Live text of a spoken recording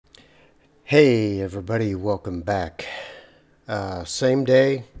Hey everybody, welcome back. Same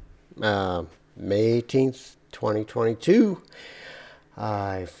day, May 18th, 2022.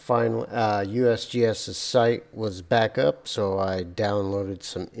 I finally, USGS's site was back up, so I downloaded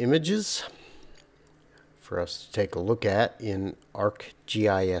some images for us to take a look at in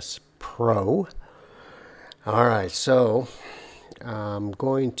ArcGIS Pro. Alright, so I'm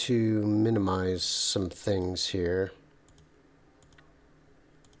going to minimize some things here.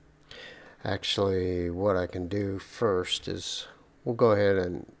 Actually, what I can do first is we'll go ahead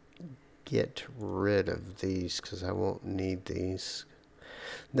and get rid of these because I won't need these.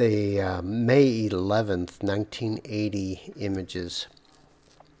 The May 11th, 1980 images.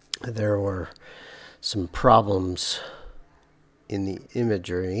 There were some problems in the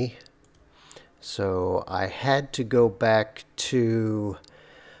imagery, so I had to go back to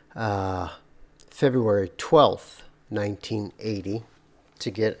February 12th, 1980. To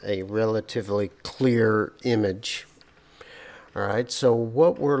get a relatively clear image. Alright, so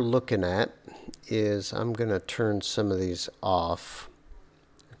what we're looking at is, I'm going to turn some of these off.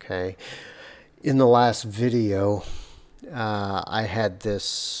 Okay, in the last video I had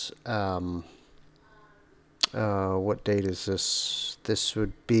this, what date is this? This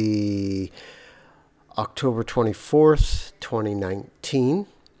would be October 24th, 2019.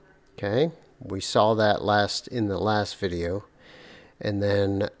 Okay, we saw that in the last video. And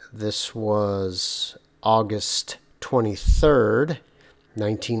then this was August 23rd,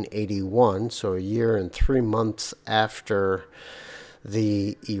 1981, so a year and 3 months after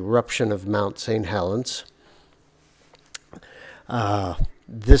the eruption of Mt St Helens.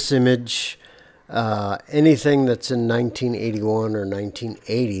 This image, anything that's in 1981 or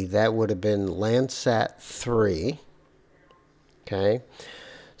 1980, that would have been Landsat 3. Okay.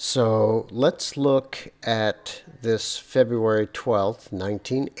 So let's look at this February 12th,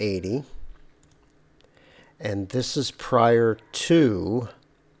 1980, and this is prior to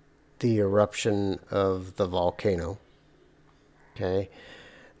the eruption of the volcano. Okay,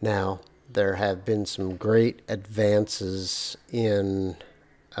 now there have been some great advances in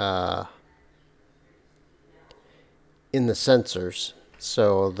the sensors,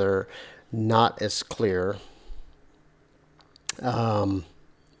 so they're not as clear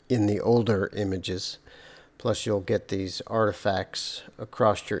in the older images. Plus you'll get these artifacts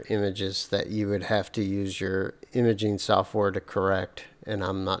across your images that you would have to use your imaging software to correct, and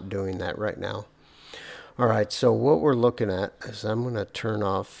I'm not doing that right now. Alright, so what we're looking at is, I'm going to turn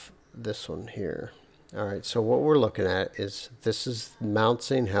off this one here. Alright, so what we're looking at is, this is Mt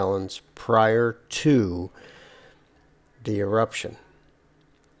St Helens prior to the eruption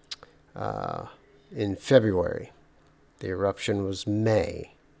in February. The eruption was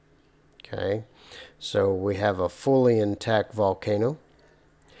May. Okay, so we have a fully intact volcano,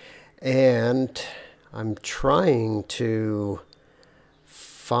 and I'm trying to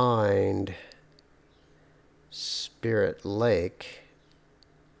find Spirit Lake,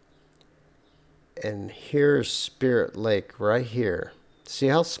 and here's Spirit Lake right here. See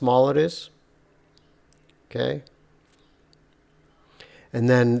how small it is? Okay, and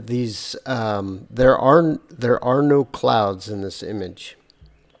then these there are no clouds in this image.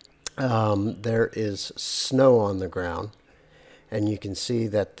 There is snow on the ground, and you can see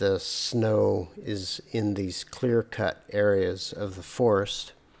that the snow is in these clear-cut areas of the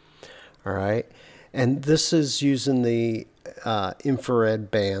forest. All right, and this is using the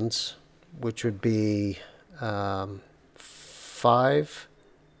infrared bands, which would be 5,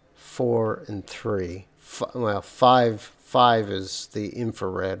 4, and 3. Well, 5 is the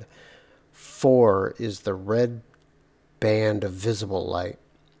infrared, 4 is the red band of visible light,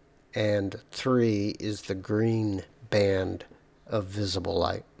 and 3 is the green band of visible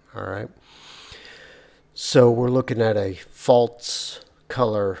light. All right, so we're looking at a false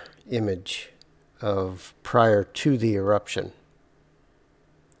color image of prior to the eruption.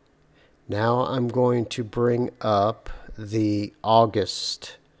 Now I'm going to bring up the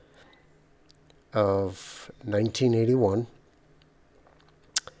August of 1981,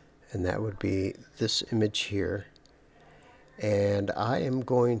 and that would be this image here. And I am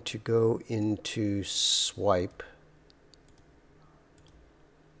going to go into swipe.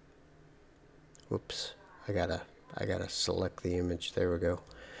 Whoops, I gotta select the image. There we go.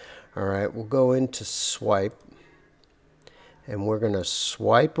 All right, we'll go into swipe, and we're gonna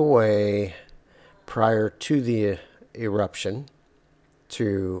swipe away prior to the eruption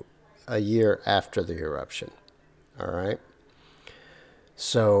to a year after the eruption. All right,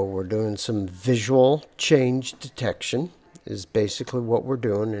 so we're doing some visual change detection. Is basically what we're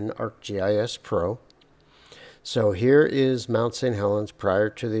doing in ArcGIS Pro. So here is Mt St Helens prior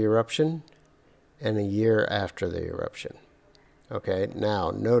to the eruption, and a year after the eruption. Okay,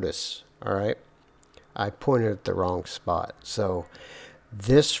 now notice, all right, I pointed at the wrong spot. So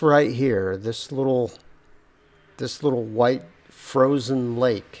this right here, this little white frozen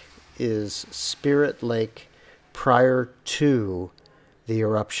lake is Spirit Lake prior to the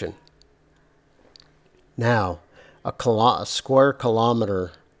eruption. Now, a square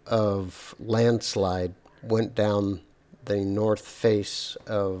kilometer of landslide went down the north face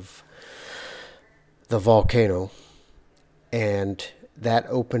of the volcano, and that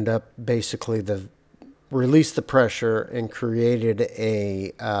opened up, basically released the pressure and created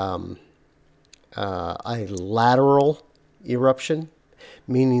a lateral eruption,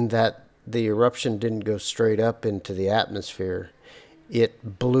 meaning that the eruption didn't go straight up into the atmosphere.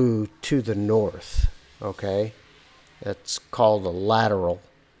 It blew to the north. Okay, that's called a lateral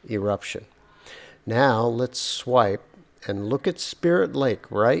eruption. Now let's swipe and look at Spirit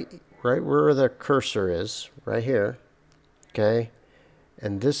Lake, right where the cursor is, right here. Okay,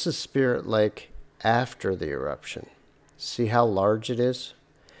 and this is Spirit Lake after the eruption. See how large it is?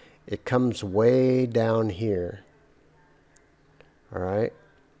 It comes way down here. All right,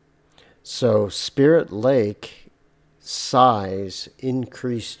 so Spirit Lake size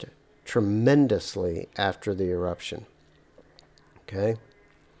increased tremendously after the eruption. Okay.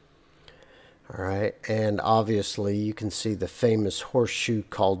 All right, and obviously you can see the famous horseshoe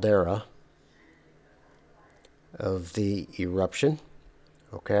caldera of the eruption.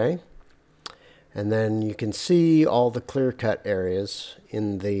 Okay, and then you can see all the clear-cut areas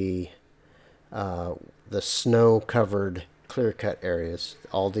in the snow-covered clear-cut areas.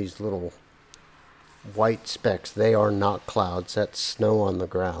 All these little white specks, they are not clouds. That's snow on the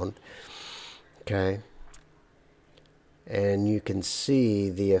ground. Okay, and you can see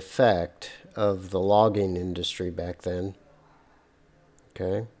the effect of the logging industry back then.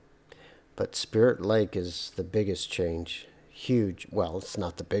 Okay, but Spirit Lake is the biggest change. Huge. Well, it's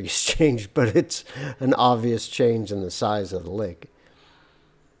not the biggest change, but it's an obvious change in the size of the lake.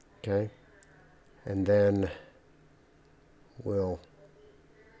 Okay, and then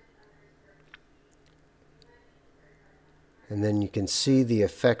you can see the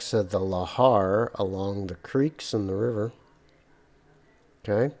effects of the lahar along the creeks and the river.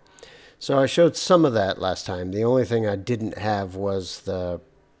 Okay, so I showed some of that last time. The only thing I didn't have was the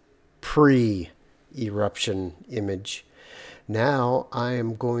pre-eruption image. Now I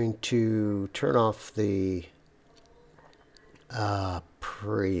am going to turn off the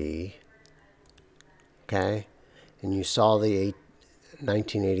pre. Okay, and you saw the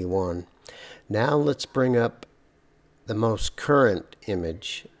 1981. Now let's bring up the most current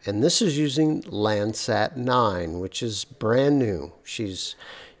image, and this is using Landsat 9, which is brand new. She's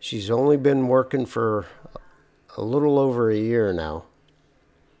only been working for a little over a year now.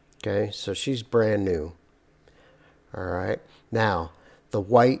 Okay, so she's brand new. All right, now the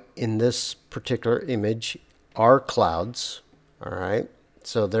white in this particular image are clouds. All right,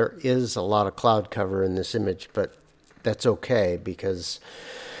 so there is a lot of cloud cover in this image, but that's okay because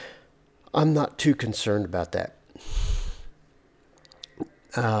I'm not too concerned about that.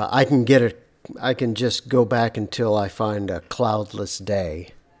 I can just go back until I find a cloudless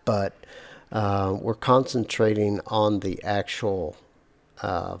day, but we're concentrating on the actual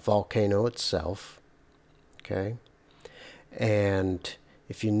volcano itself. Okay, and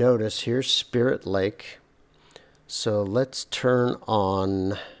if you notice, here's Spirit Lake. So let's turn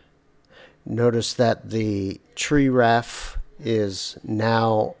on, notice that the tree raft is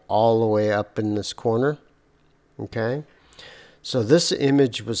now all the way up in this corner. Okay, so this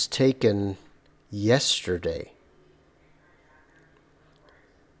image was taken yesterday.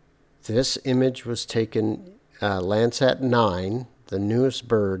 This image was taken, Landsat 9, the newest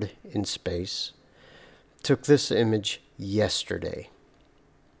bird in space, took this image yesterday.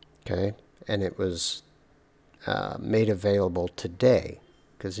 Okay, and it was made available today,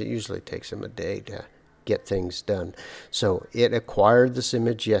 because it usually takes them a day to get things done. So it acquired this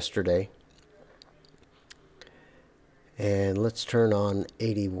image yesterday. And let's turn on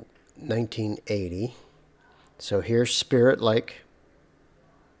 1980. So here's Spirit Lake.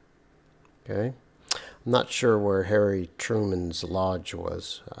 Okay, I'm not sure where Harry Truman's lodge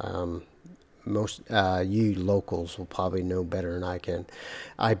was. Most you locals will probably know better than I can.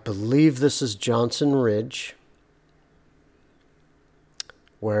 I believe this is Johnson Ridge,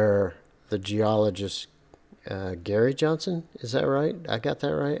 where the geologist Gary Johnson, is that right? I got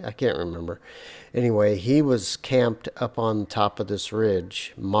that right? I can't remember. Anyway, he was camped up on top of this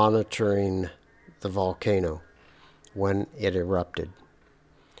ridge monitoring the volcano when it erupted.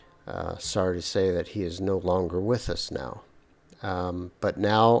 Sorry to say that he is no longer with us now. But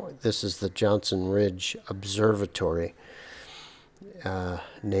now this is the Johnson Ridge Observatory,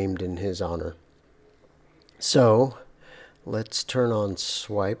 named in his honor. So let's turn on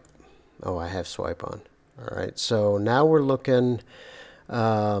swipe. Oh, I have swipe on. All right, so now we're looking,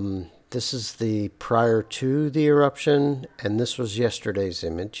 this is the prior to the eruption, and this was yesterday's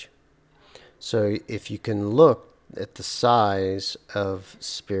image. So if you can look at the size of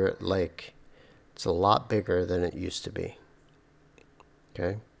Spirit Lake, it's a lot bigger than it used to be.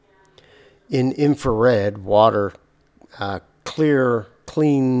 Okay. In infrared, water, clear,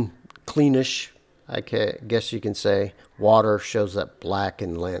 clean, cleanish, I guess you can say. Water shows up black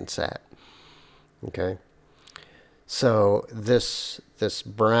in Landsat. Okay. So this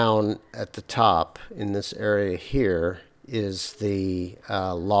brown at the top in this area here is the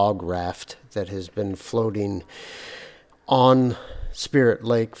log raft that has been floating on Spirit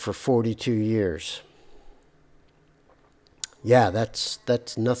Lake for 42 years. Yeah,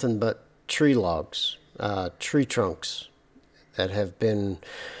 that's nothing but tree logs, tree trunks that have been,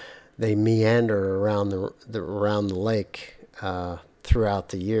 they meander around the lake throughout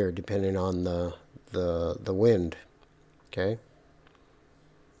the year, depending on the wind. Okay.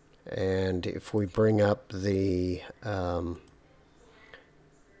 And if we bring up the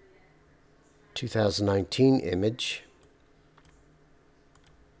 2019 image,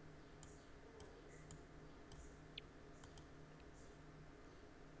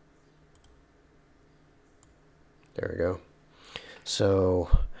 there we go. So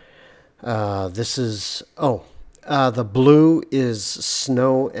this is, the blue is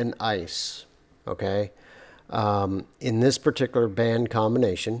snow and ice. Okay. In this particular band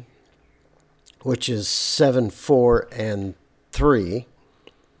combination, which is 7, 4, and 3,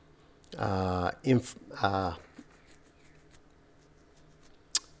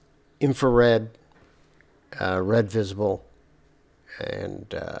 infrared, red visible,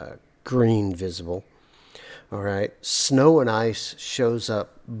 and green visible. All right, snow and ice shows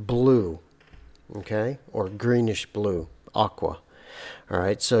up blue, okay, or greenish blue, aqua. All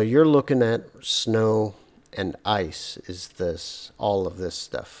right, so you're looking at snow and ice is this, all of this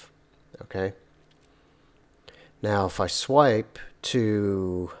stuff, okay? Now, if I swipe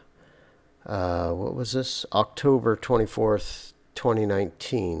to, what was this? October 24th,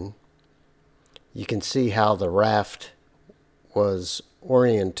 2019, you can see how the raft was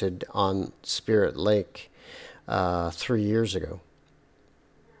oriented on Spirit Lake 3 years ago.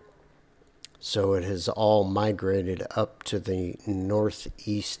 So it has all migrated up to the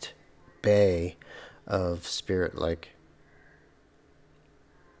northeast bay of Spirit Lake.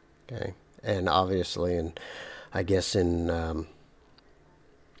 Okay, and obviously I guess in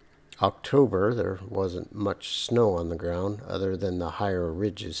October there wasn't much snow on the ground other than the higher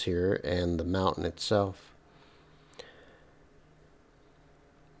ridges here and the mountain itself.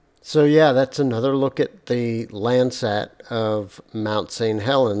 So yeah, that's another look at the Landsat of Mt St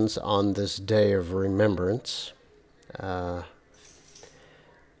Helens on this day of remembrance.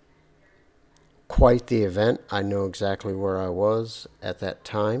 Quite the event. I know exactly where I was at that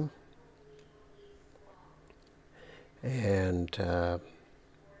time. And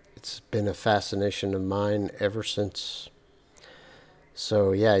it's been a fascination of mine ever since.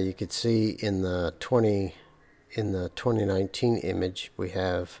 So yeah, you could see in the 2019 image we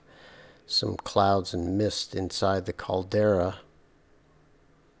have some clouds and mist inside the caldera,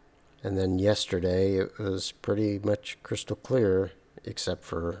 and then yesterday it was pretty much crystal clear, except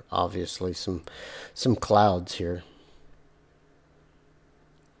for obviously some clouds here.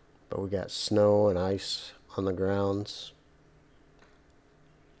 But we got snow and ice on the grounds.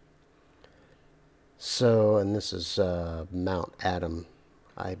 So, and this is Mount Adam,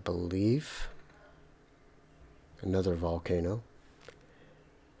 I believe, another volcano.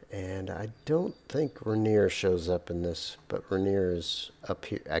 And I don't think Rainier shows up in this, but Rainier is up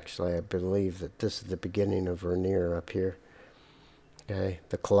here. Actually, I believe that this is the beginning of Rainier up here. Okay,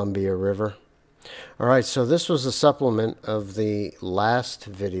 the Columbia River. All right, so this was a supplement of the last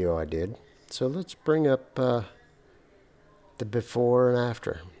video I did. So let's bring up the before and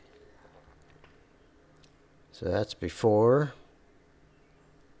after. So that's before.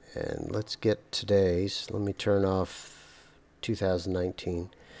 And let's get today's. Let me turn off 2019.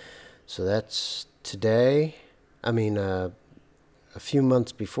 So that's today, a few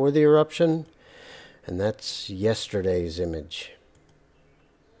months before the eruption, and that's yesterday's image.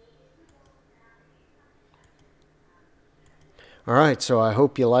 All right, so I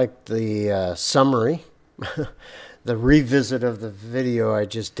hope you liked the summary, the revisit of the video I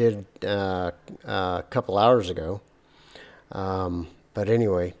just did a couple hours ago. But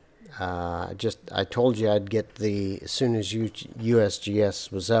anyway, I told you I'd get as soon as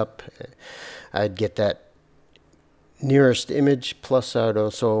USGS was up, I'd get that nearest image, plus I'd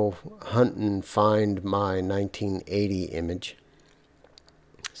also hunt and find my 1980 image.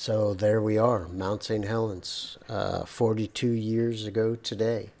 So there we are, Mount St. Helens, 42 years ago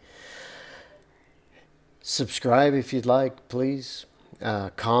today. Subscribe if you'd like, please.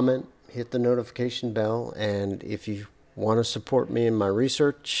 Comment, hit the notification bell, and if you want to support me in my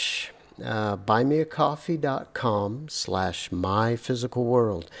research,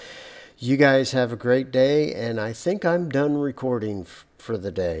 buymeacoffee.com/myphysicalworld. You guys have a great day, and I think I'm done recording for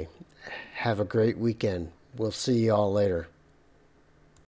the day. Have a great weekend. We'll see y'all later.